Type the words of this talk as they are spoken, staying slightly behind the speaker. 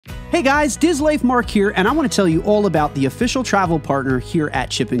Hey guys, Dislife Mark here, and I want to tell you all about the official travel partner here at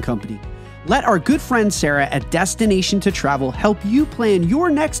Chip & Company. Let our good friend Sarah at Destination to Travel help you plan your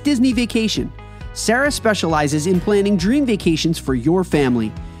next Disney vacation. Sarah specializes in planning dream vacations for your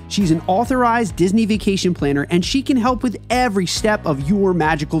family. She's an authorized Disney vacation planner, and she can help with every step of your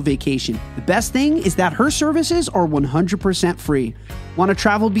magical vacation. The best thing is that her services are 100% free. Want to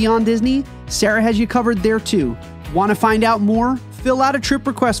travel beyond Disney? Sarah has you covered there too. Want to find out more? Fill out a trip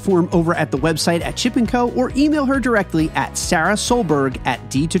request form over at the website at Chip & Co. or email her directly at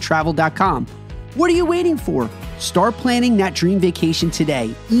sarahsolberg@d2travel.com. What are you waiting for? Start planning that dream vacation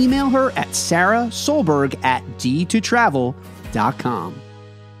today. Email her at sarahsolberg@d2travel.com.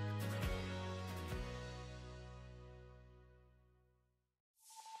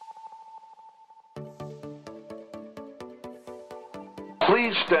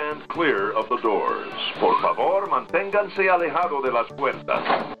 Please stand clear of the doors. Por favor, manténganse alejado de las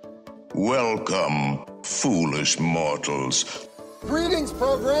puertas. Welcome, foolish mortals. Greetings,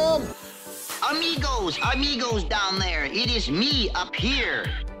 program. Amigos down there. It is me up here.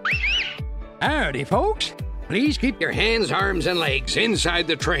 Howdy, folks. Please keep your hands, arms, and legs inside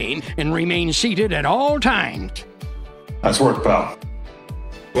the train and remain seated at all times. Nice work, pal.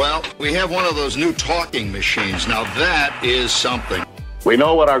 Well, we have one of those new talking machines. Now that is something. We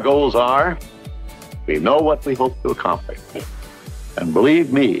know what our goals are. We know what we hope to accomplish. And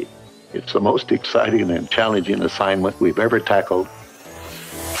believe me, it's the most exciting and challenging assignment we've ever tackled.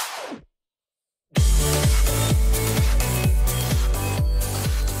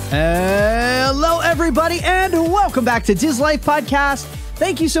 Hello, everybody, and welcome back to Dislife Podcast.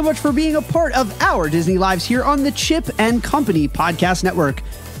 Thank you so much for being a part of our Disney lives here on the Chip & Company Podcast Network.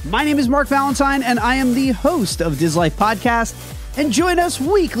 My name is Mark Valentine, and I am the host of Dislife Podcast. And join us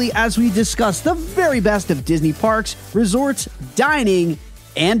weekly as we discuss the very best of Disney parks, resorts, dining,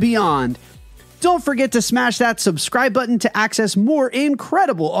 and beyond. Don't forget to smash that subscribe button to access more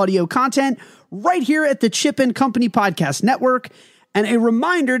incredible audio content right here at the Chip & Company Podcast Network. And a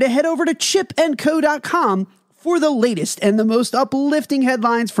reminder to head over to chipandco.com for the latest and the most uplifting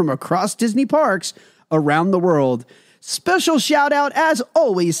headlines from across Disney parks around the world. Special shout out, as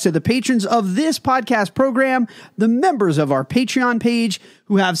always, to the patrons of this podcast program, the members of our Patreon page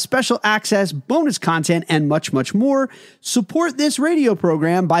who have special access, bonus content, and much, much more. Support this radio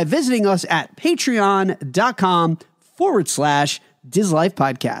program by visiting us at patreon.com/Dislife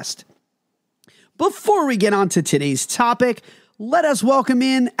Podcast. Before we get on to today's topic, let us welcome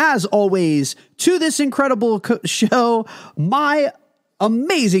in, as always, to this incredible show, my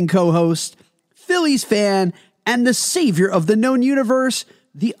amazing co-host, Phillies fan, and the savior of the known universe,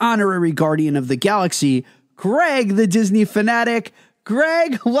 the honorary guardian of the galaxy, Greg, the Disney fanatic.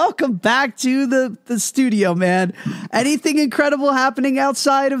 Greg, welcome back to the studio, man. Anything incredible happening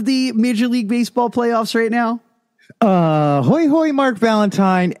outside of the Major League Baseball playoffs right now? Hoy hoy, Mark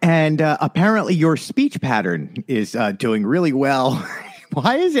Valentine, and apparently your speech pattern is doing really well.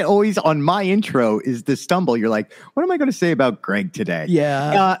 Why is it always on my intro is the stumble? You're like, what am I going to say about Greg today?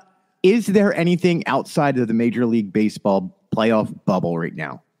 Yeah. Is there anything outside of the Major League Baseball playoff bubble right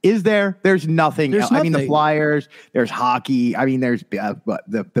now? Is there? There's nothing. I mean, the Flyers, there's hockey. I mean, there's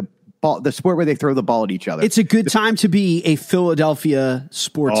the sport where they throw the ball at each other. It's a good time to be a Philadelphia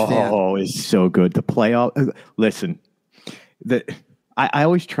sports fan. Oh, it's so good. The playoff. Listen, I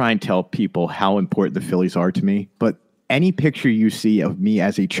always try and tell people how important the Phillies are to me, but any picture you see of me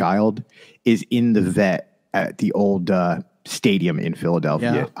as a child is in the vet at the old stadium in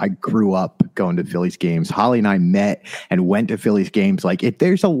Philadelphia. Yeah. I grew up going to Phillies games. Holly and I met and went to Phillies games.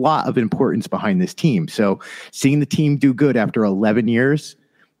 There's a lot of importance behind this team. So seeing the team do good after 11 years,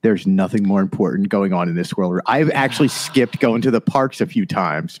 there's nothing more important going on in this world. I've actually skipped going to the parks a few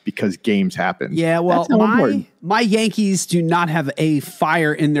times because games happen. Yeah, well, my Yankees do not have a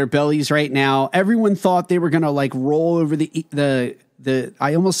fire in their bellies right now. Everyone thought they were going to roll over the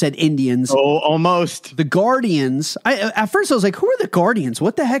I almost said Indians. Oh, almost. The Guardians. At first I was like, who are the Guardians?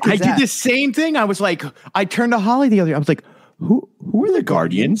 What the heck is that? I did the same thing. I was like, I turned to Holly the other day. I was like, who are the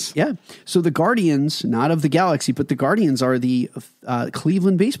Guardians? Yeah. So the Guardians, not of the Galaxy, but the Guardians are the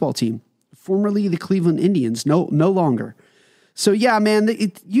Cleveland baseball team, formerly the Cleveland Indians. No longer. So yeah, man,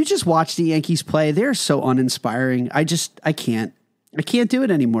 you just watch the Yankees play. They're so uninspiring. I can't do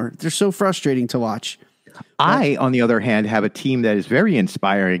it anymore. They're so frustrating to watch. I, on the other hand, have a team that is very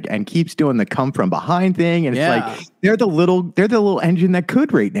inspiring and keeps doing the come from behind thing. And it's like, they're the little engine that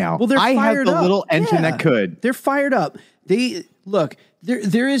could right now. Well, I have the little engine that could. They're fired up.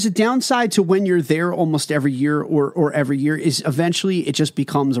 There is a downside to when you're there almost every year or every year is eventually it just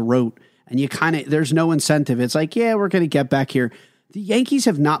becomes a rote and there's no incentive. It's like, yeah, we're going to get back here. the Yankees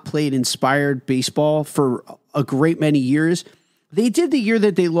have not played inspired baseball for a great many years. They did the year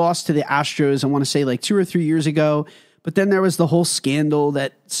that they lost to the Astros, I want to say like 2 or 3 years ago. But then there was the whole scandal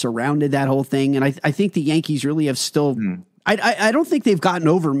that surrounded that whole thing. And I think the Yankees really have still, I don't think they've gotten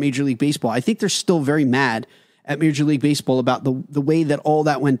over Major League Baseball. I think they're still very mad at Major League Baseball about the way that all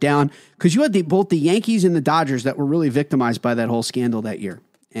that went down. Because you had both the Yankees and the Dodgers that were really victimized by that whole scandal that year.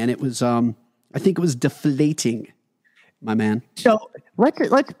 And it was, I think it was deflating, my man. So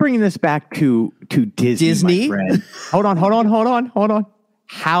let's bring this back to Disney. My friend. Hold on.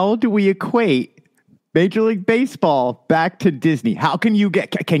 How do we equate Major League Baseball back to Disney? How can you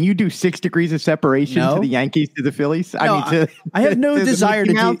do 6 degrees of separation to the Yankees, to the Phillies? I have no desire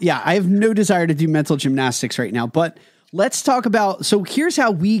to do. Yeah, I have no desire to do mental gymnastics right now. But let's talk about. So here's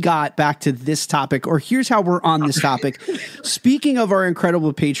how we got back to this topic, or here's how we're on this topic. Speaking of our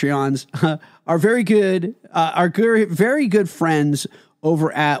incredible Patreons, our very good friends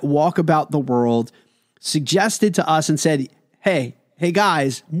over at Walkabout the World suggested to us and said, "Hey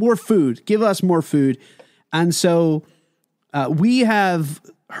guys, more food. Give us more food." And so we have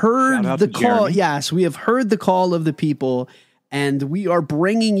heard the call. Jeremy. Yes, we have heard the call of the people, and we are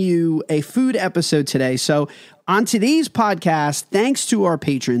bringing you a food episode today. So on today's podcast, thanks to our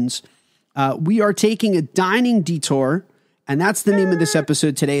patrons, we are taking a dining detour, and that's the name of this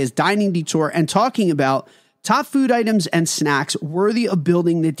episode today, is Dining Detour, and talking about top food items and snacks worthy of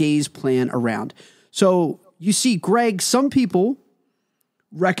building the day's plan around. So you see, Greg, some people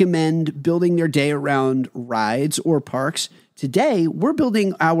recommend building their day around rides or parks. Today, we're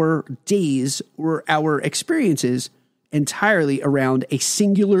building our days or our experiences entirely around a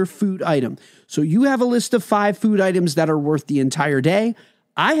singular food item. So you have a list of 5 food items that are worth the entire day.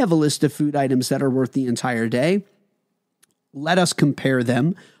 I have a list of food items that are worth the entire day. Let us compare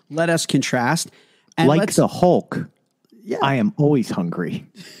them. Let us contrast. And like the Hulk, I am always hungry.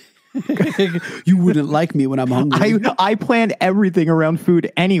 You wouldn't like me when I'm hungry. I planned everything around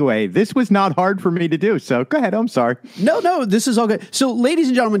food anyway. This was not hard for me to do. So go ahead. I'm sorry. No, this is all good. So ladies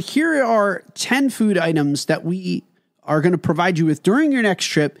and gentlemen, here are 10 food items that we are going to provide you with during your next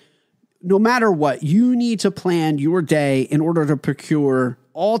trip. No matter what, you need to plan your day in order to procure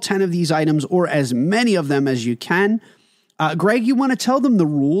all 10 of these items, or as many of them as you can. Greg, you want to tell them the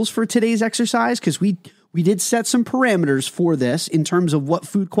rules for today's exercise? Because we did set some parameters for this in terms of what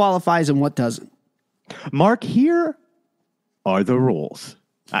food qualifies and what doesn't. Mark, here are the rules.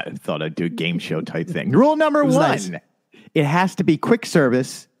 I thought I'd do a game show type thing. Rule number 1, nice. It has to be quick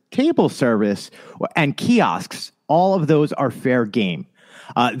service, table service, and kiosks. All of those are fair game.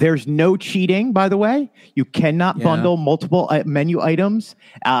 There's no cheating, by the way. You cannot bundle multiple menu items.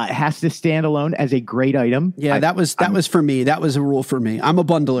 It has to stand alone as a great item. Yeah, that was for me. That was a rule for me. I'm a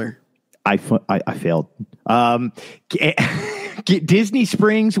bundler. I failed. Disney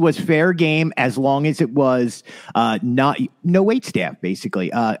Springs was fair game as long as it was no wait staff,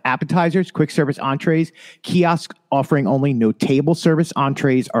 basically. Appetizers, quick service entrees, kiosk offering only, no table service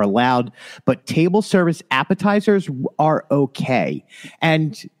entrees are allowed, but table service appetizers are okay.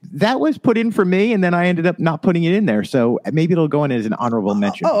 And that was put in for me, and then I ended up not putting it in there. So maybe it'll go in as an honorable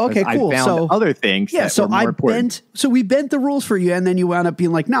mention. Oh, okay, cool. I found other things that were more important. So we bent the rules for you, and then you wound up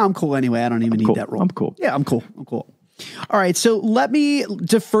being like, no, I'm cool anyway. I don't even need that rule. I'm cool. Yeah, I'm cool. All right, so let me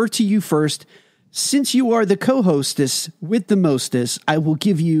defer to you first. Since you are the co-hostess with the mostest, I will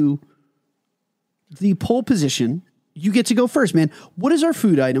give you the pole position. You get to go first, man. What is our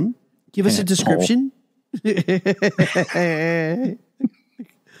food item? Give us a description.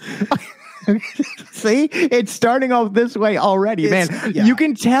 See, it's starting off this way already, man. Yeah. You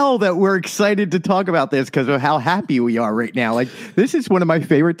can tell that we're excited to talk about this because of how happy we are right now. Like, this is one of my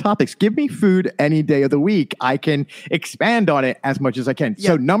favorite topics. Give me food any day of the week. I can expand on it as much as I can. Yeah.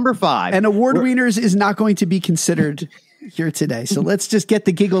 So number 5. And award wieners is not going to be considered here today. So let's just get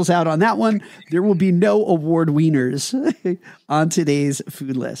the giggles out on that one. There will be no award wieners on today's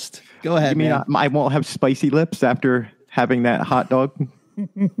food list. Go ahead, man. I won't have spicy lips after having that hot dog?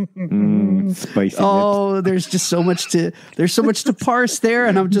 Spicy lips. There's just so much to parse there,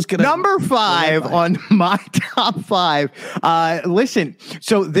 and I'm just gonna number 5 on my top 5. Listen,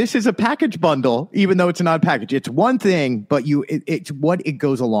 so this is a package bundle, even though it's not a package. It's one thing, but it's what it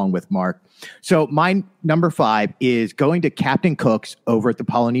goes along with, Mark. So my number 5 is going to Captain Cook's over at the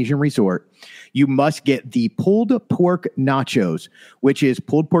Polynesian Resort. You must get the pulled pork nachos, which is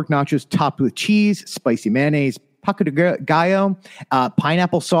pulled pork nachos topped with cheese, spicy mayonnaise, pico de gallo,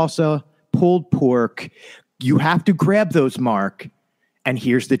 pineapple salsa, pulled pork. You have to grab those, Mark. And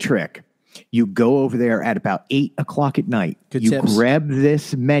here's the trick. You go over there at about 8 o'clock at night. Good you tips. grab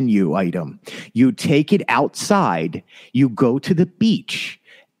this menu item. You take it outside. You go to the beach.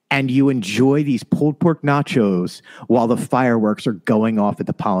 And you enjoy these pulled pork nachos while the fireworks are going off at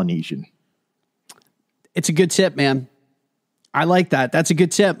the Polynesian. It's a good tip, man. I like that. That's a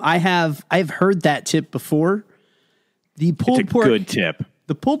good tip. I've heard that tip before. The pulled pork, good tip.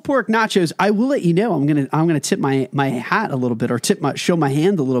 The pulled pork nachos. I will let you know. I'm gonna tip my hat a little bit, or show my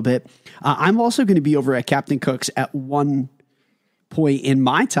hand a little bit. I'm also going to be over at Captain Cook's at one point in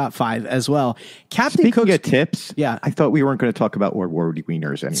my top 5 as well. Speaking Cook's of tips, yeah, I thought we weren't going to talk about award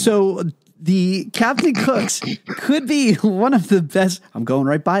wieners anymore. So the Captain Cook's could be one of the best. I'm going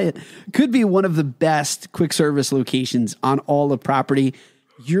right by it. Could be one of the best quick service locations on all the property.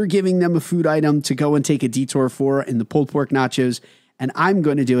 You're giving them a food item to go and take a detour for in the pulled pork nachos, and I'm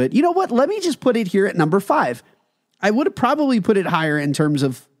going to do it. You know what? Let me just put it here at number 5. I would have probably put it higher in terms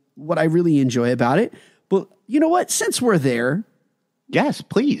of what I really enjoy about it. But you know what? Since we're there, yes,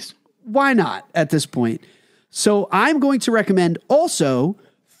 please. Why not at this point? So I'm going to recommend also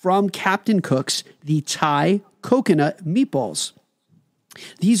from Captain Cook's the Thai coconut meatballs.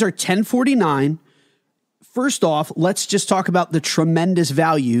 These are $10.49. First off, let's just talk about the tremendous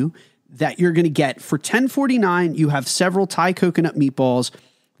value that you're going to get. For $10.49, you have several Thai coconut meatballs.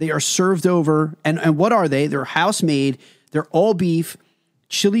 They are served over, and what are they? They're house made. They're all beef,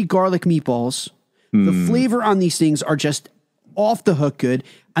 chili garlic meatballs. The flavor on these things are just off the hook good.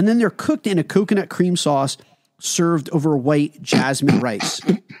 And then they're cooked in a coconut cream sauce served over white jasmine rice.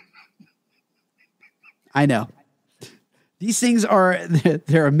 I know. These things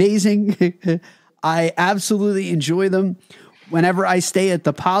they're amazing. I absolutely enjoy them. Whenever I stay at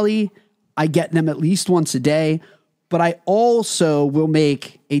the Poly, I get them at least once a day. But I also will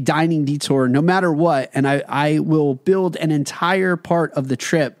make a dining detour no matter what. And I will build an entire part of the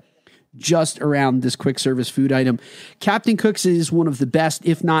trip just around this quick service food item. Captain Cook's is one of the best,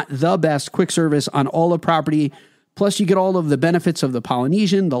 if not the best, quick service on all of property. Plus, you get all of the benefits of the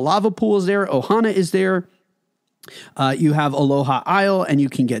Polynesian. The lava pool is there. Ohana is there. You have Aloha Isle, and you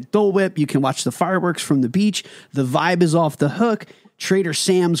can get Dole Whip. You can watch the fireworks from the beach. The vibe is off the hook. Trader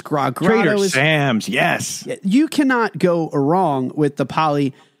Sam's Grog Grotto. Trader Sam's, yes. You cannot go wrong with the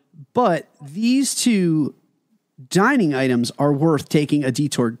Poly, but these two dining items are worth taking a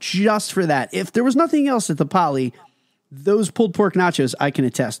detour just for that. If there was nothing else at the Poly, those pulled pork nachos, I can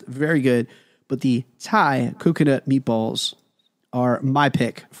attest, very good. But the Thai coconut meatballs are my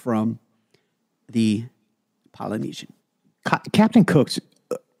pick from the Polynesian. Captain Cook's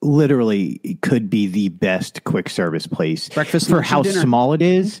literally could be the best quick service place Breakfast, for lunch, how and dinner. small it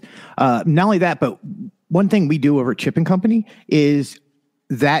is. Not only that, but one thing we do over at Chip and Company is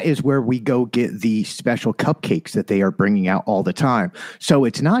that is where we go get the special cupcakes that they are bringing out all the time. So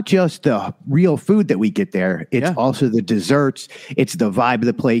it's not just the real food that we get there. It's also the desserts. It's the vibe of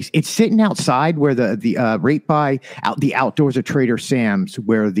the place. It's sitting outside where the right by the outdoors of Trader Sam's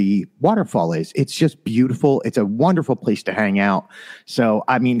where the waterfall is. It's just beautiful. It's a wonderful place to hang out. So,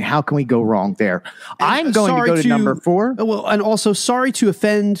 I mean, how can we go wrong there? I'm going to go to number 4. Well, and also sorry to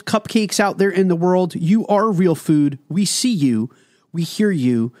offend cupcakes out there in the world. You are real food. We see you. We hear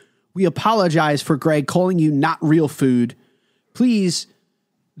you. We apologize for Greg calling you not real food. Please,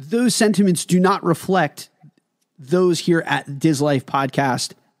 those sentiments do not reflect those here at Dislife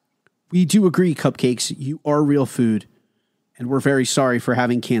Podcast. We do agree, cupcakes, you are real food, and we're very sorry for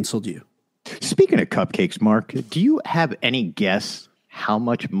having canceled you. Speaking of cupcakes, Mark, do you have any guess how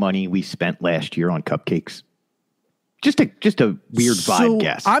much money we spent last year on cupcakes? Just a weird vibe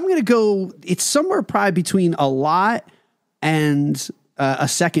guess. I'm going to go, it's somewhere probably between a lot and a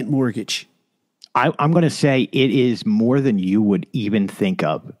second mortgage. I'm going to say it is more than you would even think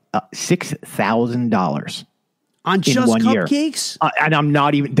of. $6,000 on just one cupcakes? Year. And I'm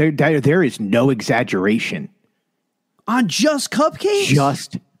not even there is no exaggeration. On just cupcakes?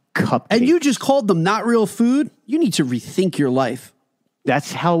 Just cupcakes. And you just called them not real food? You need to rethink your life.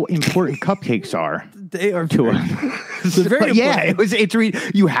 That's how important cupcakes are. They are to very, very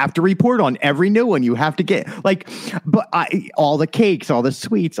important. You have to report on every new one. You have to get all the cakes, all the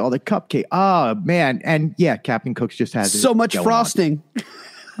sweets, all the cupcake. Oh man. And yeah, Captain Cook's just has so much frosting.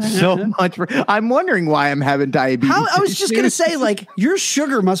 So much. I'm wondering why I'm having diabetes. I was just going to say, your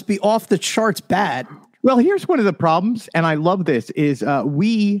sugar must be off the charts bad. Well, here's one of the problems, and I love this, is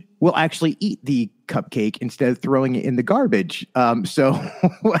we will actually eat the cupcake instead of throwing it in the garbage. So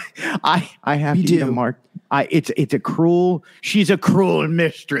I have to eat them, Mark. She's a cruel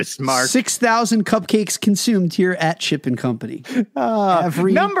mistress, Mark. 6,000 cupcakes consumed here at Chip and Company.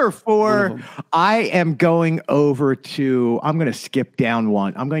 Number 4, I am going to skip down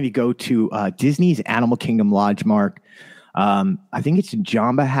one. I'm going to go to Disney's Animal Kingdom Lodge, Mark. I think it's in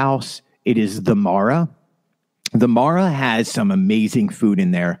Jamba House. It is the Mara. The Mara has some amazing food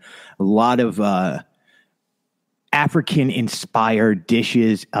in there. A lot of African-inspired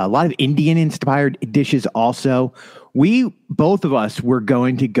dishes, a lot of Indian-inspired dishes also. Both of us were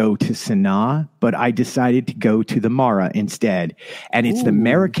going to go to Sanaa, but I decided to go to the Mara instead. And it's the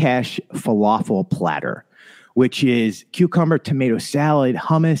Marrakesh falafel platter, which is cucumber, tomato salad,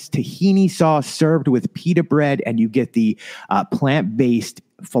 hummus, tahini sauce served with pita bread, and you get the plant-based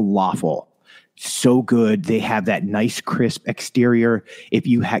falafel. So good. They have that nice crisp exterior. If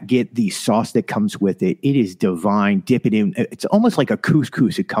you get the sauce that comes with it, it is divine. Dip it in. It's almost like a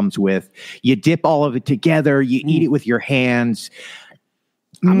couscous it comes with. You dip all of it together. You eat it with your hands.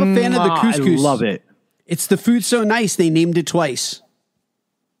 I'm a fan of the couscous. I love it. It's the food so nice they named it twice.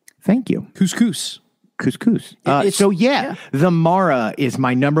 Thank you. Couscous. The Mara is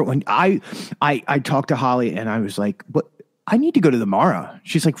my number one. I talked to Holly and I was like, "What? I need to go to the Mara."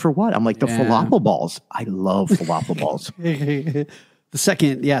 She's like, "For what?" I'm like, "The falafel balls. I love falafel balls." The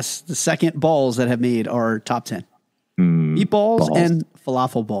second balls that have made our top 10. Meatballs and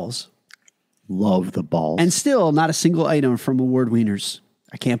falafel balls. Love the balls. And still not a single item from Award Wieners.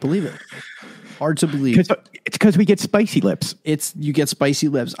 I can't believe it. Hard to believe. It's because we get spicy lips. You get spicy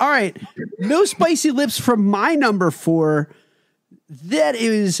lips. All right. No spicy lips from my number 4. That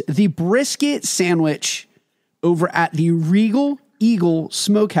is the brisket sandwich over at the Regal Eagle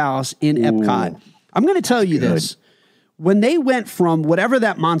Smokehouse in Epcot. I'm going to tell you this. When they went from whatever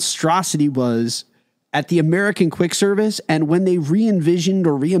that monstrosity was at the American Quick Service, and when they re-envisioned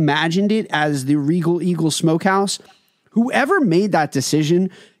or reimagined it as the Regal Eagle Smokehouse, whoever made that decision,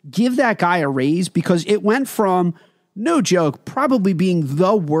 give that guy a raise, because it went from, no joke, probably being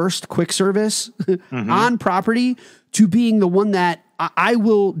the worst quick service on property to being the one that I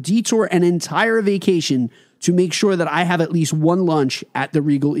will detour an entire vacation to make sure that I have at least one lunch at the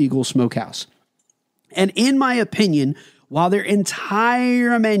Regal Eagle Smokehouse. And in my opinion, while their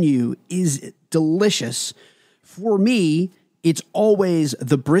entire menu is delicious, for me, it's always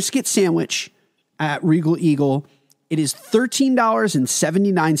the brisket sandwich at Regal Eagle. It is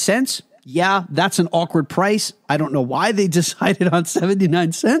 $13.79. Yeah, that's an awkward price. I don't know why they decided on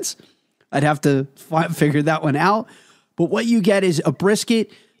 79 cents. I'd have to figure that one out. But what you get is a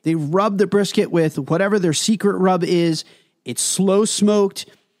brisket. They rub the brisket with whatever their secret rub is. It's slow smoked.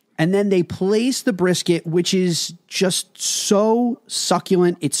 And then they place the brisket, which is just so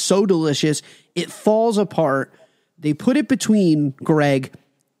succulent. It's so delicious. It falls apart. They put it between, Greg,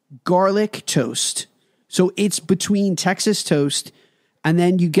 garlic toast. So it's between Texas toast, and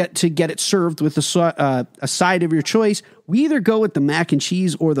then you get to get it served with a side of your choice. We either go with the mac and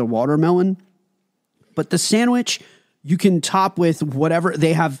cheese or the watermelon. But the sandwich, you can top with whatever.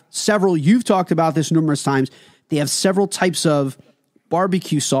 They have several. You've talked about this numerous times. They have several types of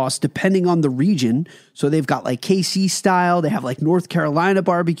barbecue sauce depending on the region. So they've got like KC style. They have like North Carolina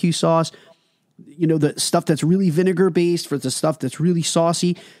barbecue sauce. You know, the stuff that's really vinegar based for the stuff that's really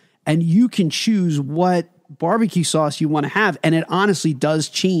saucy. And you can choose what barbecue sauce you want to have. And it honestly does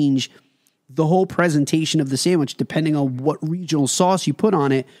change the whole presentation of the sandwich depending on what regional sauce you put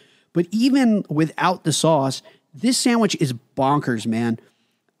on it. But even without the sauce, this sandwich is bonkers, man.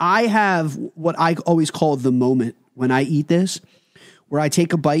 I have what I always call the moment when I eat this, where I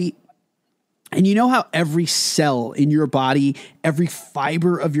take a bite, and you know how every cell in your body, every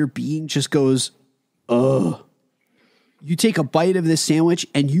fiber of your being just goes, ugh. You take a bite of this sandwich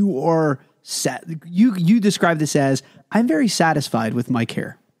and you are you describe this as, I'm very satisfied with my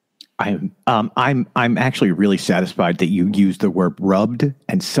care. I'm actually really satisfied that you used the word rubbed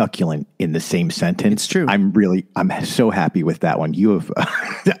and succulent in the same sentence. It's true. I'm so happy with that one. You have,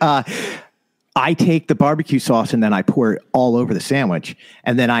 I take the barbecue sauce and then I pour it all over the sandwich.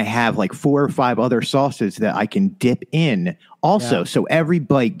 And then I have like 4 or 5 other sauces that I can dip in also. Yeah. So every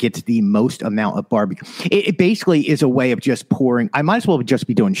bite gets the most amount of barbecue. It basically is a way of just pouring. I might as well just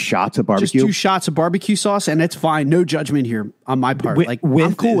be doing shots of barbecue. Just 2 shots of barbecue sauce, and it's fine. No judgment here on my part. With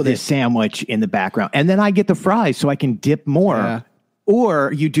I'm cool with the it. Sandwich in the background. And then I get the fries so I can dip more. Yeah.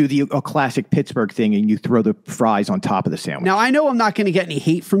 Or you do a classic Pittsburgh thing and you throw the fries on top of the sandwich. Now, I know I'm not going to get any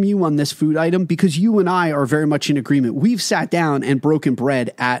hate from you on this food item because you and I are very much in agreement. We've sat down and broken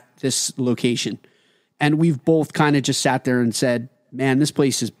bread at this location. And we've both kind of just sat there and said, man, this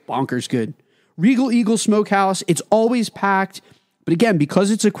place is bonkers good. Regal Eagle Smokehouse, it's always packed. But again,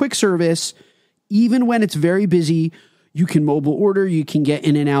 because it's a quick service, even when it's very busy, you can mobile order, you can get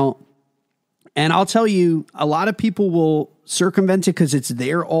in and out. And I'll tell you, a lot of people will circumvent it because it's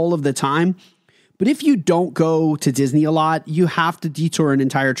there all of the time. But if you don't go to Disney a lot, you have to detour an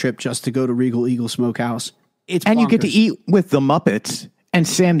entire trip just to go to Regal Eagle Smokehouse. It's bonkers. You get to eat with the Muppets and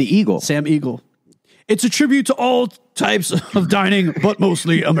Sam the Eagle. Sam Eagle. It's a tribute to all types of dining, but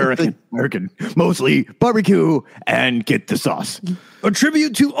mostly American. Mostly barbecue and get the sauce. A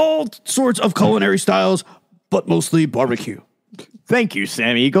tribute to all sorts of culinary styles, but mostly barbecue. Thank you,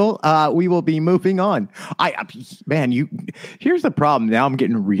 Sam Eagle. We will be moving on. Here's the problem. Now I'm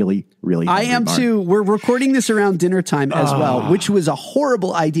getting really, really hungry, I am Mark. too. We're recording this around dinner time as well, which was a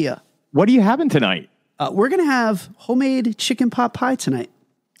horrible idea. What are you having tonight? We're going to have homemade chicken pot pie tonight.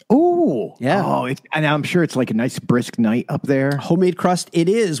 Oh, yeah. Oh, and I'm sure it's like a nice brisk night up there. Homemade crust. It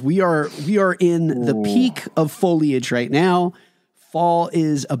is. We are in the peak of foliage right now. Fall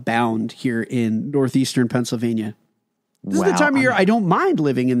is abound here in northeastern Pennsylvania. This is the time of year I don't mind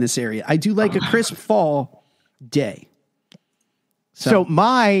living in this area. I do like a crisp fall day. So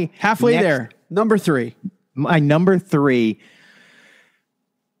my halfway there, number 3. My number 3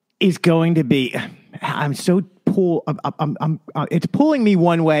 is going to be. It's pulling me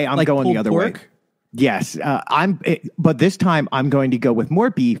one way. I'm like going the other way. Yes, but this time I'm going to go with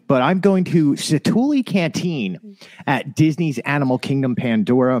more beef. But I'm going to Satuli Canteen at Disney's Animal Kingdom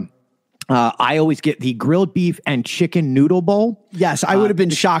Pandora. I always get the grilled beef and chicken noodle bowl. Yes, I would have been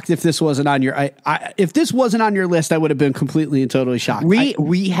shocked if this wasn't on your. If this wasn't on your list, I would have been completely and totally shocked.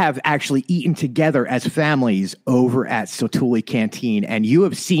 We have actually eaten together as families over at Satuli Canteen, and you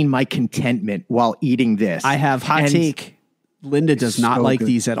have seen my contentment while eating this. I have hot take. Linda does not like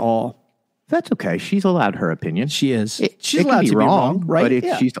these at all. That's okay. She's allowed her opinion. She is. She's allowed to be wrong, right?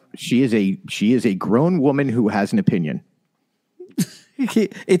 But she is a grown woman who has an opinion.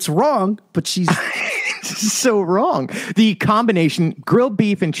 It's wrong, but she's so wrong. The combination grilled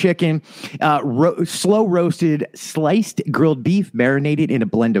beef and chicken, slow roasted, sliced grilled beef marinated in a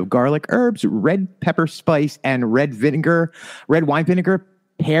blend of garlic, herbs, red pepper spice, and red wine vinegar,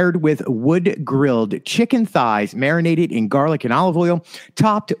 paired with wood grilled chicken thighs marinated in garlic and olive oil,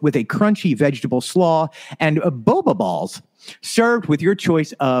 topped with a crunchy vegetable slaw and boba balls, served with your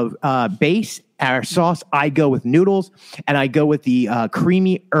choice of base. Our sauce, I go with noodles, and I go with the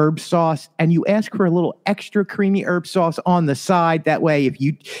creamy herb sauce. And you ask for a little extra creamy herb sauce on the side. That way,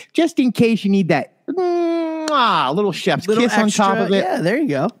 just in case you need that little chef's kiss on top of it. Yeah, there you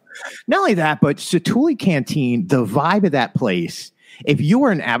go. Not only that, but Satuli Canteen, the vibe of that place. If you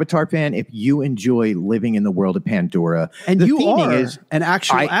are an Avatar fan, if you enjoy living in the world of Pandora, and you are an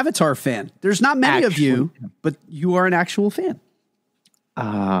actual Avatar fan, there's not many of you, but you are an actual fan.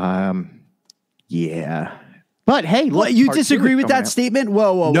 Yeah. But hey, look, you disagree with that statement?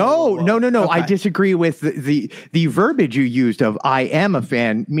 Whoa. No. Okay. I disagree with the verbiage you used of I am a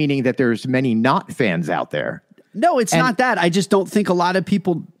fan, meaning that there's many not fans out there. No, it's not that. I just don't think a lot of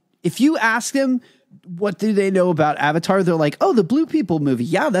people, if you ask them, what do they know about Avatar? They're like, oh, the Blue People movie.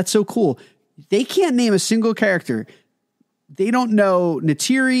 Yeah, that's so cool. They can't name a single character. They don't know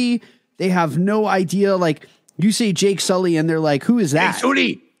Neytiri. They have no idea. Like, you say Jake Sully, and they're like, who is that?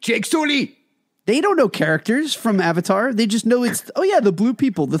 Jake Sully. They don't know characters from Avatar. They just know it's, the Blue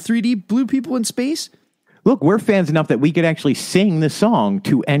People, the 3D Blue People in space. Look, we're fans enough that we could actually sing the song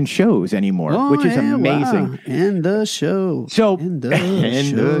to end shows anymore, which is amazing. Wow. End the show. So, end the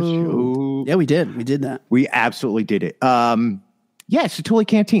show. Yeah, we did. We did that. We absolutely did it. Satuli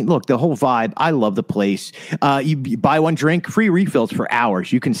Canteen. Look, the whole vibe. I love the place. You buy one drink, free refills for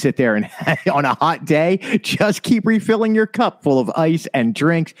hours. You can sit there and on a hot day, just keep refilling your cup full of ice and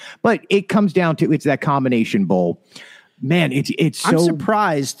drinks. But it comes down to it's that combination bowl. Man, it's so. I'm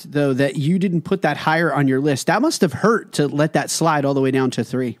surprised though that you didn't put that higher on your list. That must have hurt to let that slide all the way down to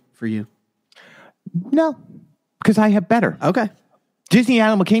 3 for you. No, because I have better. Okay. Disney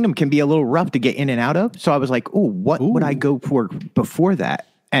Animal Kingdom can be a little rough to get in and out of. So I was like, what would I go for before that?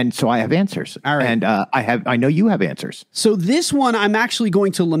 And so I have answers. All right. And I know you have answers. So this one, I'm actually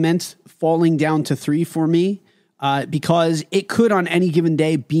going to lament falling down to 3 for me because it could on any given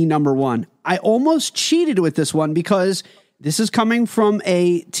day be number 1. I almost cheated with this one because this is coming from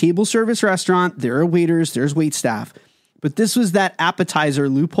a table service restaurant. There are waiters, there's wait staff. But this was that appetizer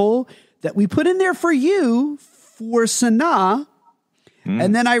loophole that we put in there for you for Sanaa.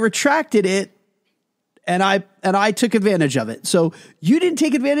 And then I retracted it and I took advantage of it. So you didn't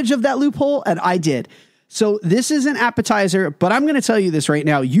take advantage of that loophole and I did. So this is an appetizer, but I'm going to tell you this right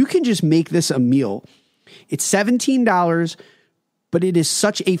now. You can just make this a meal. It's $17, but it is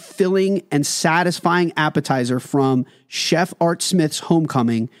such a filling and satisfying appetizer from Chef Art Smith's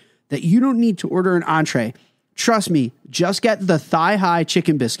Homecoming that you don't need to order an entree. Trust me, just get the thigh-high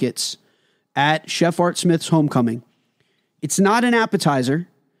chicken biscuits at Chef Art Smith's Homecoming. It's not an appetizer.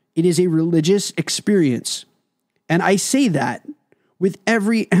 It is a religious experience. And I say that with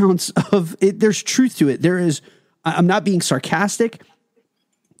every ounce of it. There's truth to it. I'm not being sarcastic.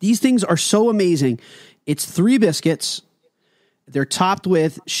 These things are so amazing. It's 3 biscuits. They're topped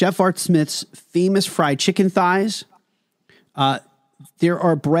with Chef Art Smith's famous fried chicken thighs. There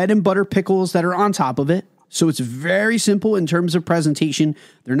are bread and butter pickles that are on top of it. So it's very simple in terms of presentation.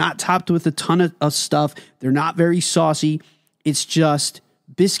 They're not topped with a ton of stuff. They're not very saucy. It's just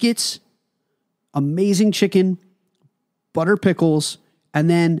biscuits, amazing chicken, butter pickles, and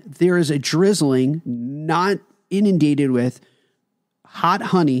then there is a drizzling, not inundated with, hot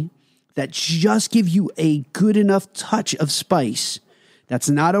honey that just give you a good enough touch of spice that's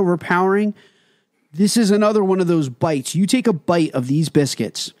not overpowering. This is another one of those bites. You take a bite of these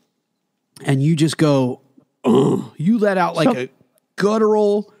biscuits and you just go, ugh. You let out like a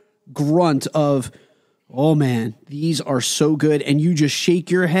guttural grunt of, oh man, these are so good. And you just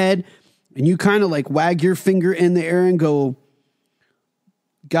shake your head and you kind of like wag your finger in the air and go,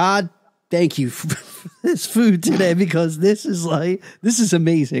 God, thank you for this food today, because this is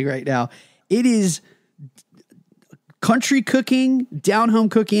amazing right now. It is country cooking, down home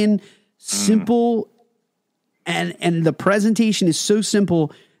cooking, simple, and the presentation is so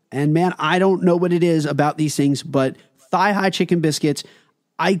simple. And man, I don't know what it is about these things, but thigh-high chicken biscuits,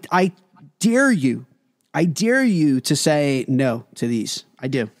 I dare you to say no to these. I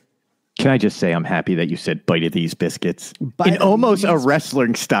do. Can I just say I'm happy that you said bite of these biscuits? In almost a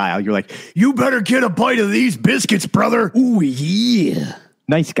wrestling style. You're like, you better get a bite of these biscuits, brother. Ooh, yeah.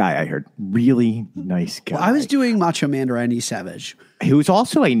 Nice guy, I heard. Really nice guy. Well, I was doing Macho Man Randy Savage. He was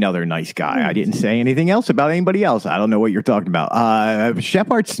also another nice guy. I didn't say anything else about anybody else. I don't know what you're talking about.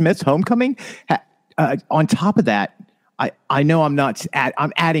 Chef Art Smith's Homecoming. On top of that, I know I'm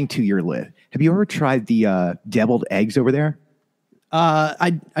adding to your list. Have you ever tried the deviled eggs over there?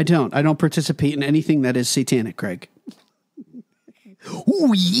 I don't. I don't participate in anything that is satanic, Greg.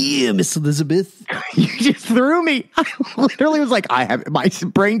 Oh yeah, Miss Elizabeth. You just threw me. I literally was like, my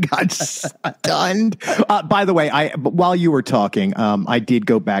brain got stunned. By the way, while you were talking, I did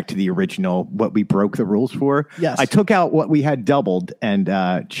go back to the original, what we broke the rules for. Yes. I took out what we had doubled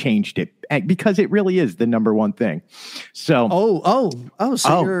and changed it because it really is the number one thing. So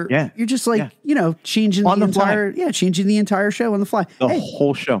you're just like, changing on the entire fly. Changing the entire show on the fly. The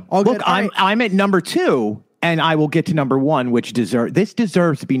whole show. Look, good. I'm at number 2. And I will get to number 1, which this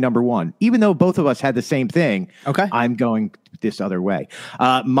deserves to be number 1. Even though both of us had the same thing, okay, I'm going this other way.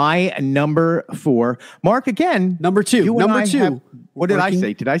 My number 4, Mark, again. Number 2. Number 2. What did I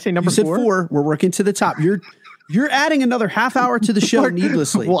say? Did I say number 4? You said 4. We're working to the top. You're adding another half hour to the show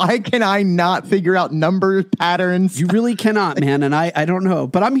needlessly. Why can I not figure out number patterns? You really cannot, man. And I don't know.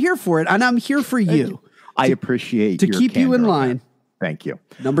 But I'm here for it. And I'm here for you. I appreciate to keep you in line. Thank you.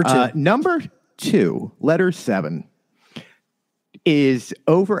 Number 2. Number 2, letter 7, is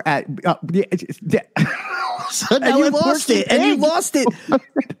over at so and you lost it.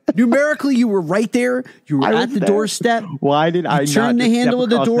 Numerically, you were right there. You were at the doorstep. Why did I turn the handle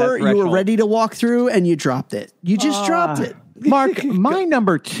of the door? You were ready to walk through, and you dropped it. You just dropped it. Mark, my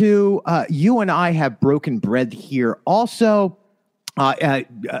number 2, you and I have broken bread here also.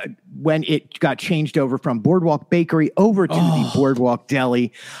 When it got changed over from Boardwalk Bakery over to the Boardwalk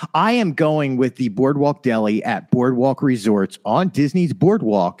Deli, I am going with the Boardwalk Deli at Boardwalk Resorts on Disney's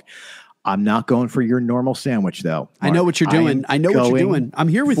Boardwalk. I'm not going for your normal sandwich, though, Mark. I know what you're doing. I'm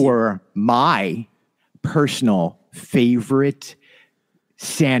here with you. For my personal favorite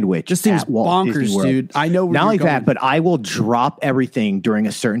sandwich. This thing's bonkers, dude. I know. Not only that, but I will drop everything during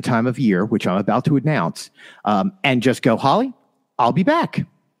a certain time of year, which I'm about to announce, and just go, Holly, I'll be back.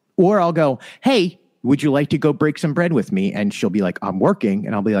 Or I'll go, hey, would you like to go break some bread with me? And she'll be like, I'm working.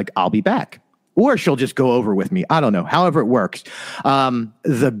 And I'll be like, I'll be back. Or she'll just go over with me. I don't know. However it works.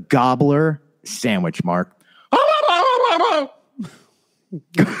 The gobbler sandwich, Mark.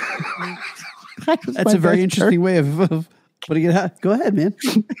 That's a very interesting way of putting it out. Go ahead, man.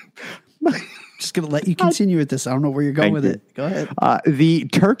 Just going to let you continue with this. I don't know where you're going with it. Go ahead. The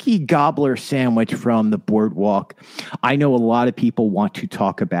turkey gobbler sandwich from the Boardwalk. I know a lot of people want to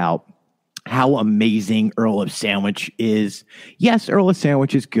talk about how amazing Earl of Sandwich is. Yes, Earl of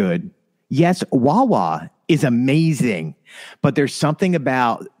Sandwich is good. Yes, Wawa is amazing. But there's something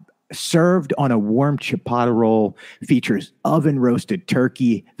about served on a warm ciabatta roll, features oven roasted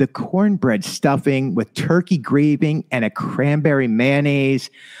turkey, the cornbread stuffing with turkey gravy and a cranberry mayonnaise.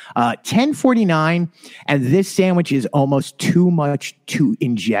 $10.49, and this sandwich is almost too much to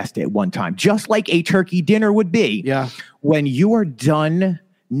ingest at one time, just like a turkey dinner would be. Yeah. When you are done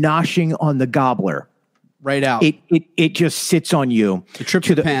noshing on the gobbler, right out, it just sits on you. The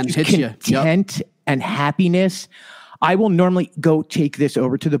tryptophan hits you. Content and happiness. I will normally go take this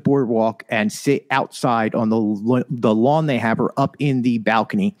over to the boardwalk and sit outside on the lawn they have, or up in the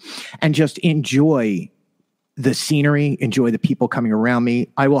balcony, and just enjoy the scenery, enjoy the people coming around me.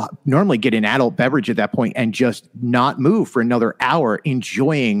 I will normally get an adult beverage at that point and just not move for another hour,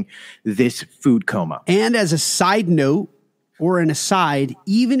 enjoying this food coma. And as a side note, or an aside,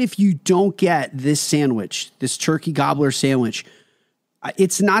 even if you don't get this sandwich, this turkey gobbler sandwich,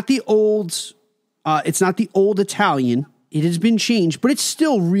 it's not the old Italian. It has been changed, but it's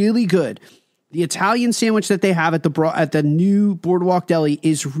still really good. The Italian sandwich that they have at the new Boardwalk Deli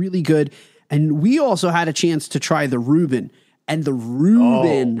is really good. And we also had a chance to try the Reuben, and the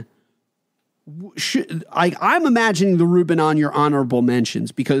Reuben, I'm imagining the Reuben on your honorable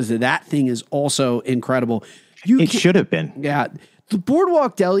mentions, because that thing is also incredible. It should have been. Yeah. The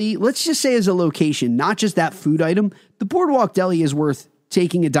Boardwalk Deli, let's just say as a location, not just that food item, the Boardwalk Deli is worth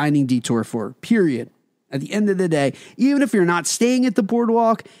taking a dining detour for, period. At the end of the day, even if you're not staying at the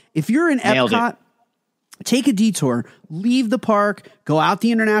Boardwalk, if you're in Epcot, take a detour, leave the park, go out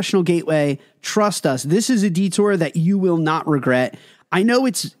the International Gateway. Trust us, this is a detour that you will not regret. I know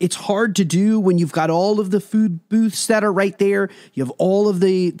it's hard to do when you've got all of the food booths that are right there. You have all of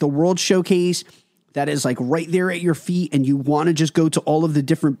the World Showcase that is like right there at your feet, and you want to just go to all of the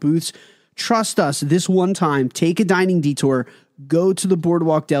different booths. Trust us, this one time, take a dining detour, go to the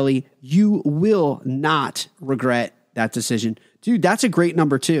Boardwalk Deli. You will not regret that decision. Dude, that's a great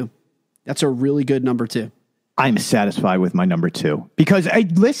number 2. That's a really good number 2. I'm satisfied with my number 2 because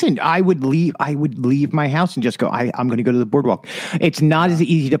I would leave my house and just go, I'm going to go to the Boardwalk. It's not as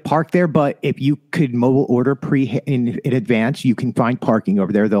easy to park there, but if you could mobile order in advance, you can find parking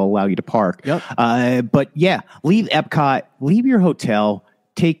over there. They'll allow you to park. Yep. But yeah, leave Epcot, leave your hotel,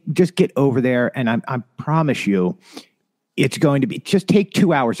 just get over there. And I promise you, it's going to be, just take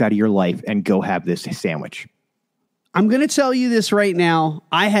 2 hours out of your life and go have this sandwich. I'm going to tell you this right now.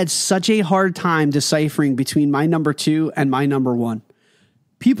 I had such a hard time deciphering between my number 2 and my number 1.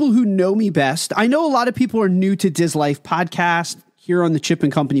 People who know me best, I know a lot of people are new to Dislife podcast here on the Chip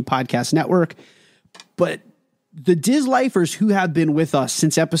and Company Podcast Network, but the Dislifers who have been with us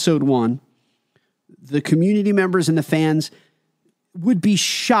since episode 1, the community members and the fans, would be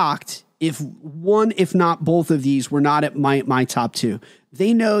shocked if one, if not both of these, were not at my top 2.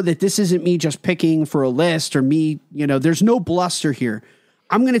 They know that this isn't me just picking for a list or me, there's no bluster here.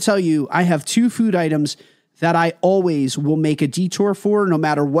 I'm going to tell you, I have 2 food items that I always will make a detour for, no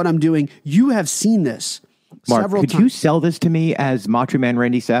matter what I'm doing. You have seen this Mark, several times. Could you sell this to me as Macho Man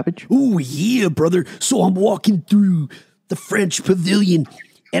Randy Savage? Oh, yeah, brother. So I'm walking through the French Pavilion,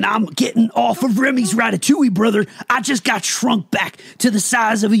 and I'm getting off of Remy's Ratatouille, brother. I just got shrunk back to the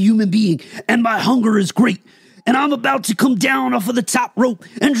size of a human being, and my hunger is great. And I'm about to come down off of the top rope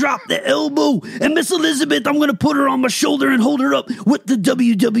and drop the elbow. And Miss Elizabeth, I'm going to put her on my shoulder and hold her up with the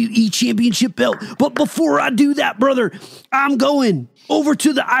WWE Championship belt. But before I do that, brother, I'm going over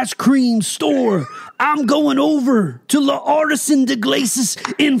to the ice cream store. I'm going over to Le Artisan de Glaces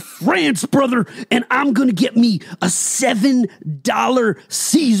in France, brother. And I'm going to get me a $7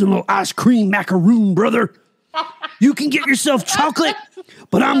 seasonal ice cream macaroon, brother. You can get yourself chocolate,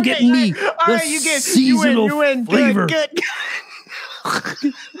 but I'm getting me the seasonal flavor. Good.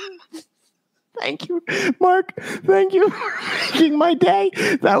 Thank you, Mark. Thank you for making my day.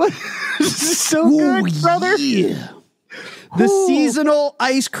 That was so good, brother. Yeah. The seasonal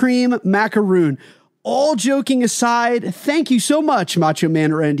ice cream macaroon. All joking aside, thank you so much, Macho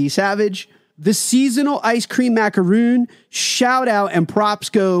Man Randy Savage. The seasonal ice cream macaroon, shout out and props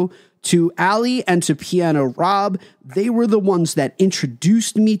go to Ali and to Piano Rob. They were the ones that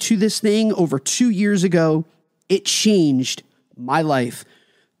introduced me to this thing over 2 years ago. It changed my life.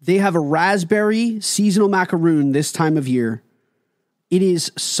 They have a raspberry seasonal macaroon this time of year. It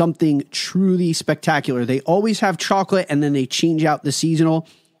is something truly spectacular. They always have chocolate and then they change out the seasonal.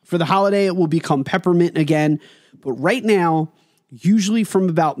 For the holiday, it will become peppermint again. But right now, usually from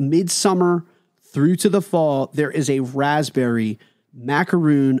about midsummer through to the fall, there is a raspberry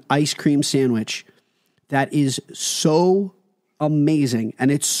macaroon ice cream sandwich that is so amazing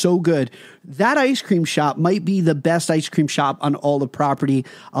and it's so good. That ice cream shop might be the best ice cream shop on all the property.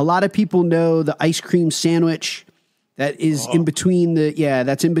 A lot of people know the ice cream sandwich that is in between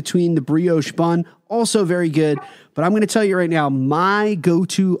that's in between the brioche bun. Also very good. But I'm going to tell you right now, my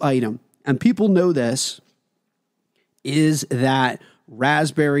go-to item, and people know this, is that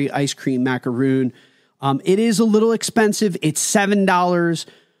raspberry ice cream macaroon. It is a little expensive. It's $7,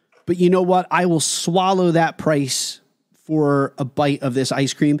 but you know what? I will swallow that price for a bite of this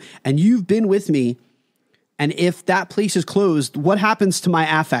ice cream. And you've been with me. And if that place is closed, what happens to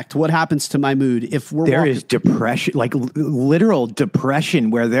my affect? What happens to my mood? If there is depression, like literal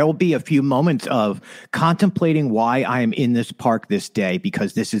depression, where there will be a few moments of contemplating why I am in this park this day,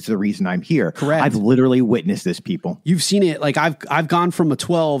 because this is the reason I'm here. Correct. I've literally witnessed this, people. You've seen it. Like I've gone from a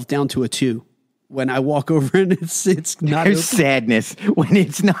 12 down to a 2 when I walk over and it's not. There's open. sadness when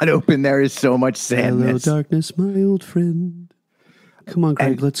it's not open. There is so much sadness. Hello, darkness, my old friend. Come on,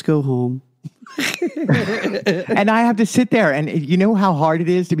 Greg, let's go home. And I have to sit there, and you know how hard it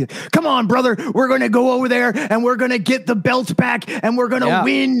is to be like, come on, brother, we're going to go over there and we're going to get the belts back and we're going to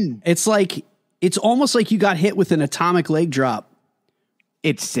win. It's almost like you got hit with an atomic leg drop.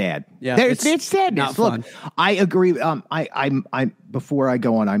 It's sad. Yeah, it's sadness. Look, I agree. I before I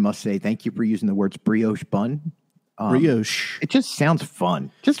go on, I must say thank you for using the words brioche bun. Brioche. It just sounds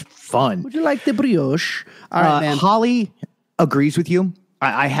fun. Just fun. Would you like the brioche? All right, man. Holly agrees with you.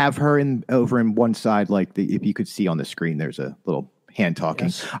 I have her over in one side, like if you could see on the screen, there's a little hand talking.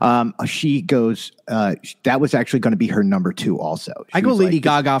 Yes. She goes, that was actually going to be her number 2 also. I go Lady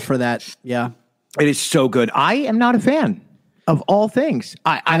Gaga for that. Yeah. It is so good. I am not a fan of all things.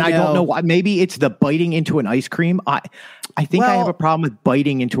 I don't know why. Maybe it's the biting into an ice cream. I think I have a problem with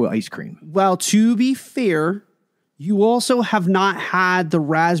biting into an ice cream. Well, to be fair, you also have not had the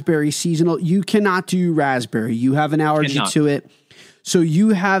raspberry seasonal. You cannot do raspberry. You have an allergy to it. So you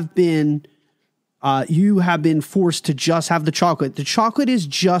have been forced to just have the chocolate. The chocolate is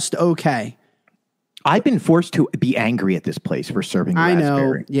just okay. I've been forced to be angry at this place for serving raspberry. I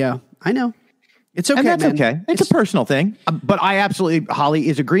know. Yeah, I know. It's okay, and that's man. okay. It's a personal thing. But I absolutely, Holly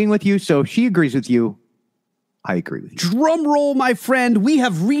is agreeing with you. So if she agrees with you, I agree with you. Drum roll, my friend. We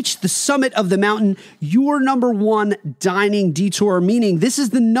have reached the summit of the mountain. Your number 1 dining detour, meaning this is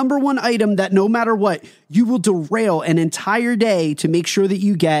the number 1 item that no matter what, you will derail an entire day to make sure that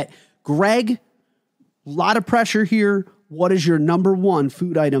you get. Greg, a lot of pressure here. What is your number 1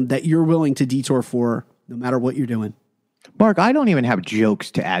 food item that you're willing to detour for no matter what you're doing? Mark, I don't even have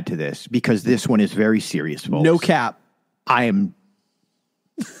jokes to add to this because this one is very serious, folks. No cap. I am...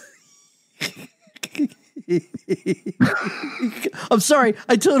 I'm sorry.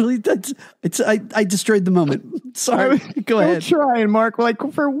 I destroyed the moment. Sorry. Go ahead. I'm trying, Mark. Like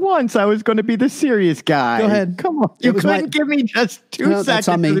for once, I was going to be the serious guy. Go ahead. Come on. You couldn't give me just 2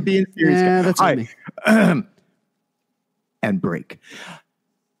 seconds to be a serious guy. That's on me. And break.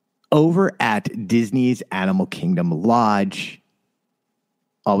 Over at Disney's Animal Kingdom Lodge,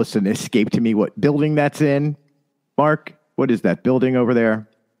 all of a sudden escaped to me what building that's in. Mark, what is that building over there?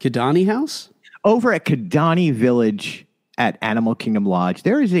 Kidani House? Over at Kidani Village at Animal Kingdom Lodge,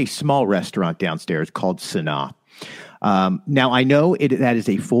 there is a small restaurant downstairs called Sanaa. Now, I know that is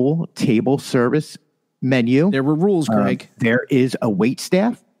a full table service menu. There were rules, Greg. There is a wait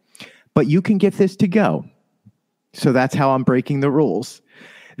staff, but you can get this to go. So that's how I'm breaking the rules.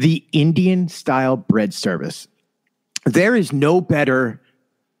 The Indian-style bread service. There is no better,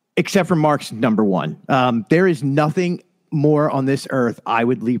 except for Mark's number 1. There is nothing more on this earth I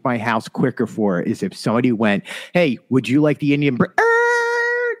would leave my house quicker for is if somebody went, hey, would you like the Indian bread?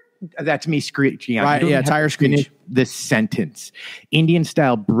 That's me screeching out. Right, yeah, tire screech. This sentence.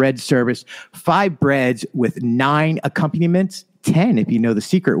 Indian-style bread service, 5 breads with 9 accompaniments. 10 if you know the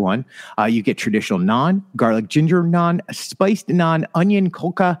secret one. You get traditional naan, garlic ginger naan, spiced naan, onion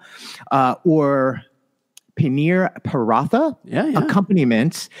kolka, or paneer paratha.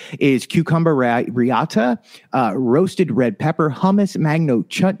 Accompaniments is cucumber riata, roasted red pepper, hummus, mango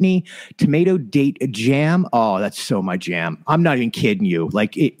chutney, tomato date jam. Oh, that's so my jam. I'm not even kidding you.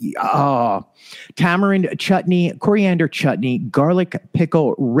 Like it. Oh, tamarind chutney, coriander chutney, garlic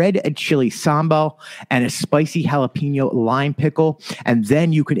pickle, red chili sambal, and a spicy jalapeno lime pickle. And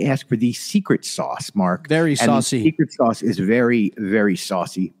then you could ask for the secret sauce, Mark. Very saucy. The secret sauce is very, very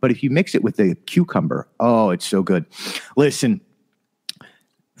saucy. But if you mix it with the cucumber, oh, it's so good. Listen,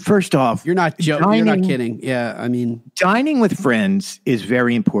 first off, you're not kidding. Yeah, I mean, dining with friends is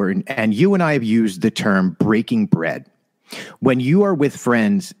very important. And you and I have used the term breaking bread. When you are with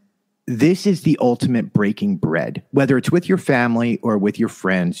friends, this is the ultimate breaking bread. Whether it's with your family or with your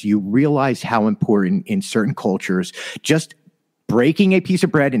friends, you realize how important in certain cultures just breaking a piece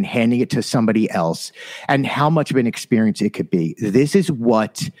of bread and handing it to somebody else and how much of an experience it could be. This is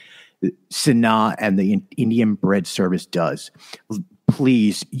what Sanaa and the Indian bread service does.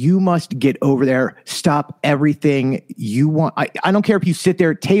 Please, you must get over there. Stop everything you want. I don't care if you sit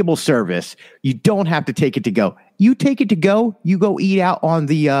there at table service. You don't have to take it to go. You take it to go. You go eat out on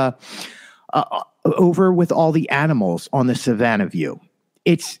the over with all the animals on the Savannah View.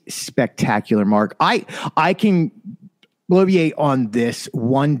 It's spectacular, Mark. I can bloviate on this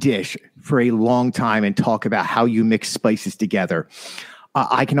one dish for a long time and talk about how you mix spices together.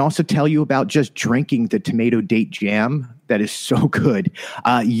 I can also tell you about just drinking the tomato date jam. That is so good.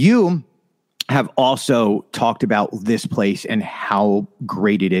 You have also talked about this place and how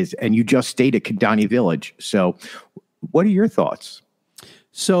great it is. And you just stayed at Kadani Village. So what are your thoughts?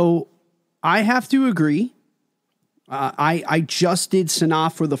 So I have to agree. I just did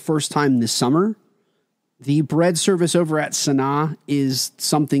Sanaa for the first time this summer. The bread service over at Sanaa is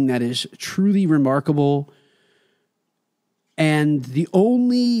something that is truly remarkable. And the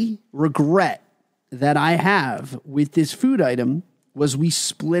only regret that I have with this food item was we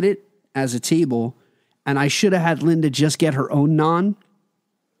split it as a table, and I should have had Linda just get her own naan.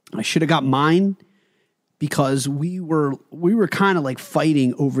 I should have got mine because we were kind of like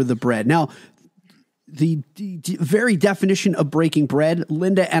fighting over the bread. Now, the very definition of breaking bread,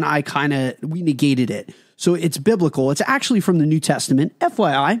 Linda and I we negated it. So it's biblical. It's actually from the New Testament.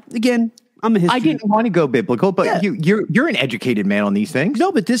 FYI, again, I'm a history. I didn't want to go biblical, but you're an educated man on these things.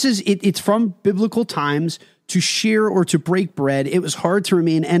 No, but this is it's from biblical times. To share or to break bread, it was hard to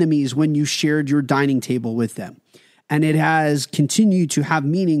remain enemies when you shared your dining table with them. And it has continued to have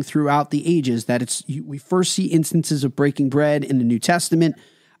meaning throughout the ages that we first see instances of breaking bread in the New Testament.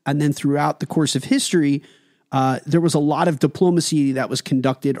 And then throughout the course of history, there was a lot of diplomacy that was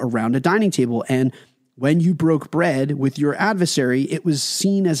conducted around a dining table. And when you broke bread with your adversary, it was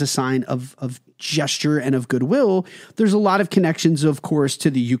seen as a sign of gesture and of goodwill. There's a lot of connections, of course, to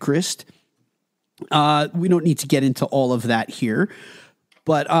the Eucharist. We don't need to get into all of that here.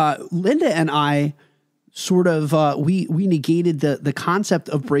 But Linda and I sort of, we negated the concept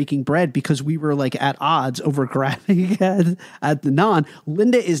of breaking bread because we were like at odds over grabbing at the naan.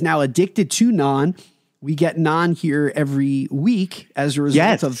 Linda is now addicted to naan. We get naan here every week as a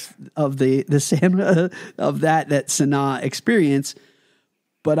result of the of that Sanaa experience.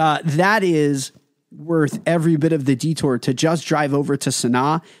 But that is worth every bit of the detour to just drive over to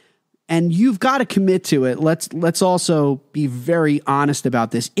Sanaa. And you've got to commit to it. Let's also be very honest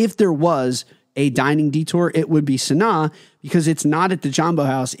about this. If there was a dining detour, it would be Sanaa because it's not at the Jumbo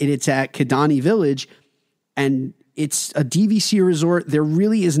House. It's at Kadani Village, and it's a DVC resort. There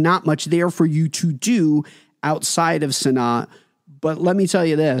really is not much there for you to do outside of Sanaa. But let me tell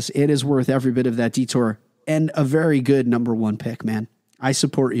you this, it is worth every bit of that detour and a very good number one pick, man. I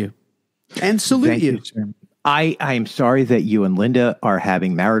support you and salute Thank you, sir. I am sorry that you and Linda are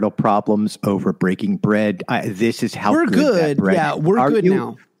having marital problems over breaking bread. This is how we're good. Bread. Yeah, we're good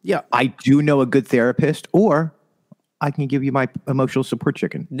now. Yeah, I do know a good therapist, or I can give you my emotional support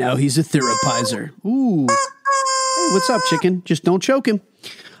chicken. No, he's a therapizer. Ooh. Hey, what's up, chicken? Just don't choke him.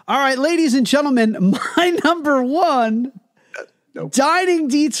 All right, ladies and gentlemen, my number one dining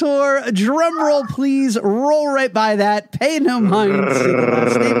detour. Drum roll, please. Roll right by that. Pay no mind to the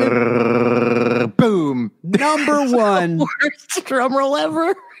last statement. Boom. Number one. Worst drum roll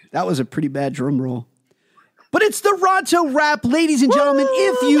ever. That was a pretty bad drum roll. But it's the Ronto Wrap, ladies and gentlemen.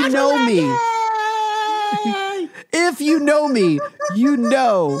 If you know me, you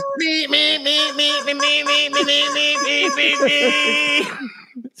know.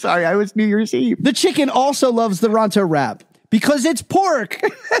 Sorry, I was New Year's Eve. The chicken also loves the Ronto Wrap because it's pork.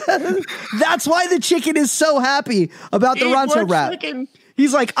 That's why the chicken is so happy about the Ronto Wrap. Chicken.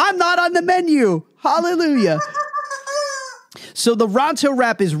 He's like, I'm not on the menu. Hallelujah. So the Ronto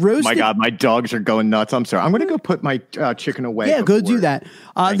Wrap is roasted. My God, my dogs are going nuts. I'm sorry. I'm going to go put my chicken away. Yeah, go do that.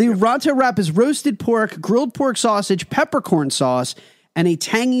 The Ronto Wrap is roasted pork, grilled pork sausage, peppercorn sauce, and a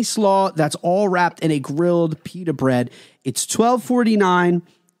tangy slaw that's all wrapped in a grilled pita bread. It's $12.49.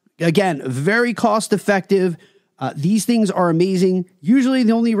 Again, very cost effective. These things are amazing. Usually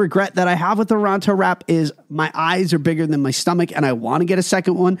the only regret that I have with the Ronto Wrap is my eyes are bigger than my stomach and I want to get a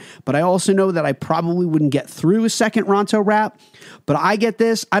second one, but I also know that I probably wouldn't get through a second Ronto Wrap. But I get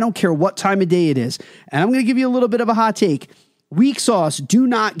this. I don't care what time of day it is. And I'm going to give you a little bit of a hot take. Weak sauce, do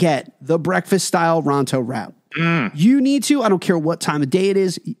not get the breakfast style Ronto Wrap. You need to, I don't care what time of day it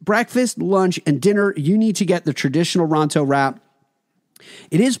is, breakfast, lunch, and dinner, you need to get the traditional Ronto Wrap.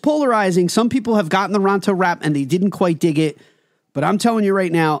 It is polarizing. Some people have gotten the Ronto Wrap and they didn't quite dig it. But I'm telling you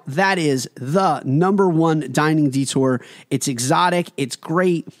right now, that is the number one dining detour. It's exotic. It's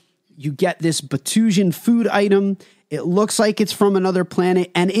great. You get this Batusian food item. It looks like it's from another planet,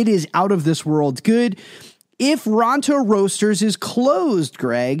 and it is out of this world good. If Ronto Roasters is closed,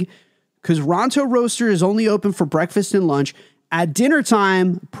 Greg, because Ronto Roaster is only open for breakfast and lunch, at dinner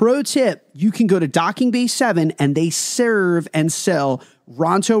time, pro tip, you can go to Docking Bay 7 and they serve and sell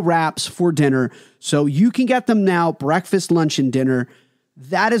Ronto wraps for dinner. So you can get them now, breakfast, lunch, and dinner.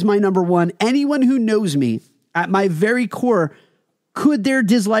 That is my number one. Anyone who knows me, at my very core, could their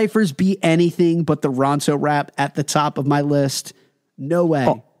Dislifers be anything but the Ronto wrap at the top of my list? No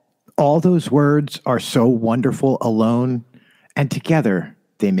way. All those words are so wonderful alone, and together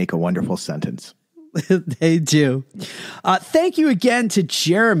they make a wonderful sentence. They do. Thank you again to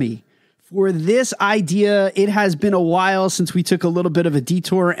Jeremy for this idea. It has been a while since we took a little bit of a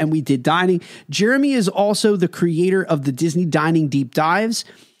detour and we did dining. Jeremy is also the creator of the Disney Dining Deep Dives,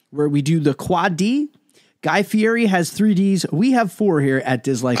 where we do the Quad D. Guy Fieri has 3 Ds. We have 4 here at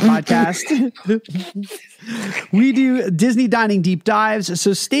Dislife Podcast. We do Disney Dining Deep Dives.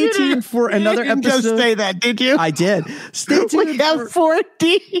 So stay tuned for another episode. Just say that, did you? I did. Stay tuned. We have 4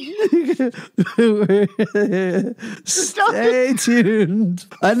 Ds. Stay tuned.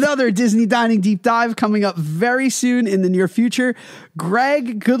 Another Disney Dining Deep Dive coming up very soon in the near future.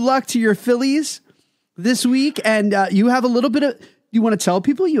 Greg, good luck to your Phillies this week. And you have a little bit of, you want to tell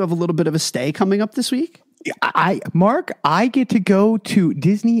people you have a little bit of a stay coming up this week? Mark, I get to go to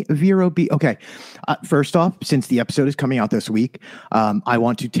Disney Vero Beach. Okay. First off, since the episode is coming out this week, I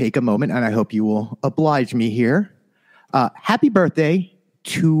want to take a moment, and I hope you will oblige me here. Happy birthday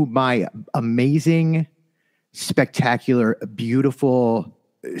to my amazing, spectacular, beautiful,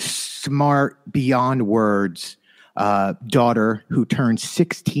 smart, beyond words daughter who turned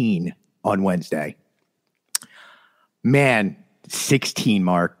 16 on Wednesday. Man, 16,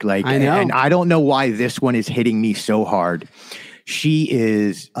 Mark. Like, I know. And I don't know why this one is hitting me so hard. She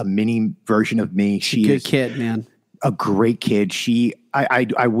is a mini version of me. She Good is kid, man. a great kid.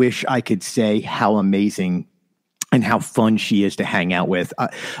 I wish I could say how amazing and how fun she is to hang out with.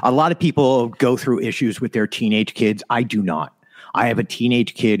 A lot of people go through issues with their teenage kids. I do not. I have a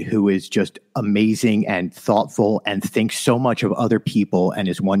teenage kid who is just amazing and thoughtful and thinks so much of other people and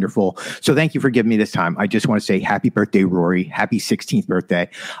is wonderful. So thank you for giving me this time. I just want to say happy birthday, Rory. Happy 16th birthday.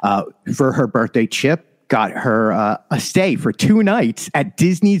 For her birthday, Chip got her a stay for 2 nights at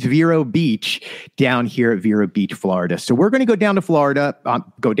Disney's Vero Beach down here at Vero Beach, Florida. So we're going to go down to Florida.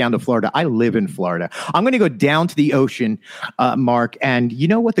 I live in Florida. I'm going to go down to the ocean, Mark. And you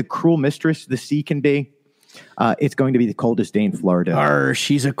know what the cruel mistress the sea can be? It's going to be the coldest day in Florida.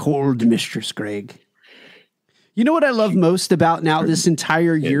 She's a cold mistress, Greg. You know what I love most about now this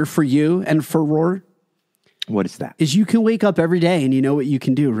entire year for you and for Roar? What is that? Is you can wake up every day and you know what you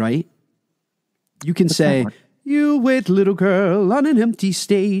can do, right? You can say, you wait, little girl, on an empty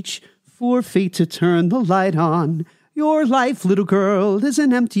stage for fate to turn the light on. Your life, little girl, is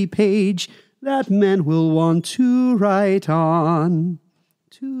an empty page that men will want to write on.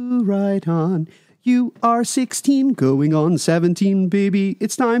 To write on. You are 16, going on 17, baby.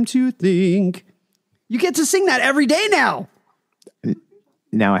 It's time to think. You get to sing that every day now.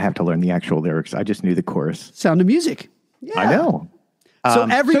 Now I have to learn the actual lyrics. I just knew the chorus. Sound of Music. Yeah. I know. So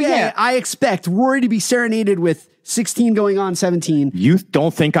every day I expect Rory to be serenaded with 16 going on 17. You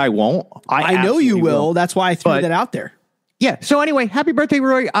don't think I won't? I know you will. That's why I threw that out there. Yeah. So anyway, happy birthday,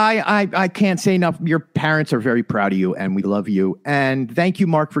 Rory. I can't say enough. Your parents are very proud of you and we love you. And thank you,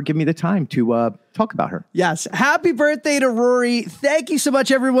 Mark, for giving me the time to talk about her. Yes. Happy birthday to Rory. Thank you so much,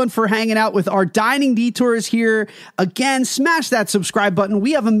 everyone, for hanging out with our dining detours here. Again, smash that subscribe button.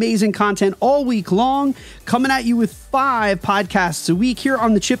 We have amazing content all week long, coming at you with 5 podcasts a week here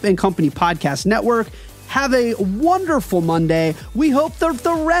on the Chip and Company Podcast Network. Have a wonderful Monday. We hope that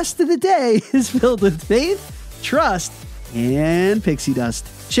the rest of the day is filled with faith, trust, and pixie dust.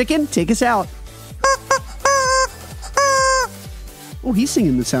 Chicken, take us out. Oh, he's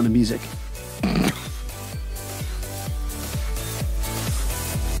singing The Sound of Music.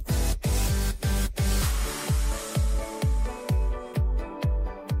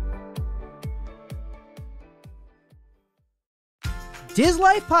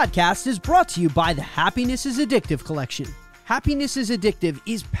 Dislife Podcast is brought to you by the Happiness is Addictive collection. Happiness is Addictive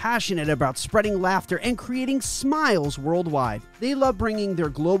is passionate about spreading laughter and creating smiles worldwide. They love bringing their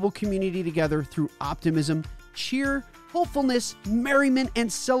global community together through optimism, cheer, hopefulness, merriment,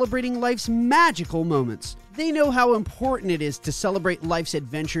 and celebrating life's magical moments. They know how important it is to celebrate life's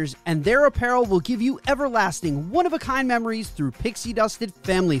adventures, and their apparel will give you everlasting, one-of-a-kind memories through pixie-dusted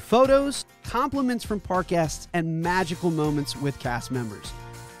family photos, compliments from park guests, and magical moments with cast members.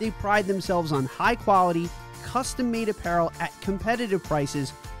 They pride themselves on high-quality, custom-made apparel at competitive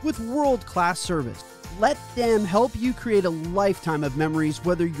prices with world-class service. Let them help you create a lifetime of memories,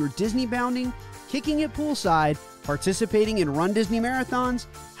 whether you're Disney bounding, kicking it poolside, participating in Run Disney marathons,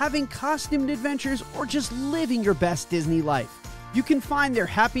 having costumed adventures, or just living your best Disney life. You can find their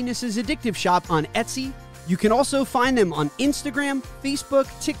Happiness is Addictive shop on Etsy. You can also find them on Instagram, Facebook,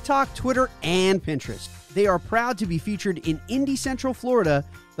 TikTok, Twitter, and Pinterest. They are proud to be featured in Indy Central Florida,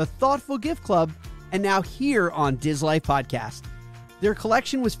 the Thoughtful Gift Club, and now here on Dislife Podcast. Their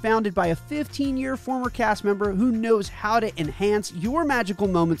collection was founded by a 15-year former cast member who knows how to enhance your magical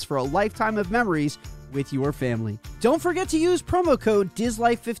moments for a lifetime of memories with your family. Don't forget to use promo code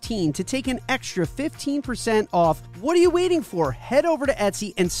DISLIFE15 to take an extra 15% off. What are you waiting for? Head over to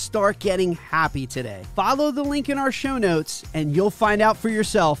Etsy and start getting happy today. Follow the link in our show notes and you'll find out for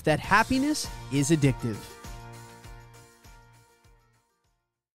yourself that happiness is addictive.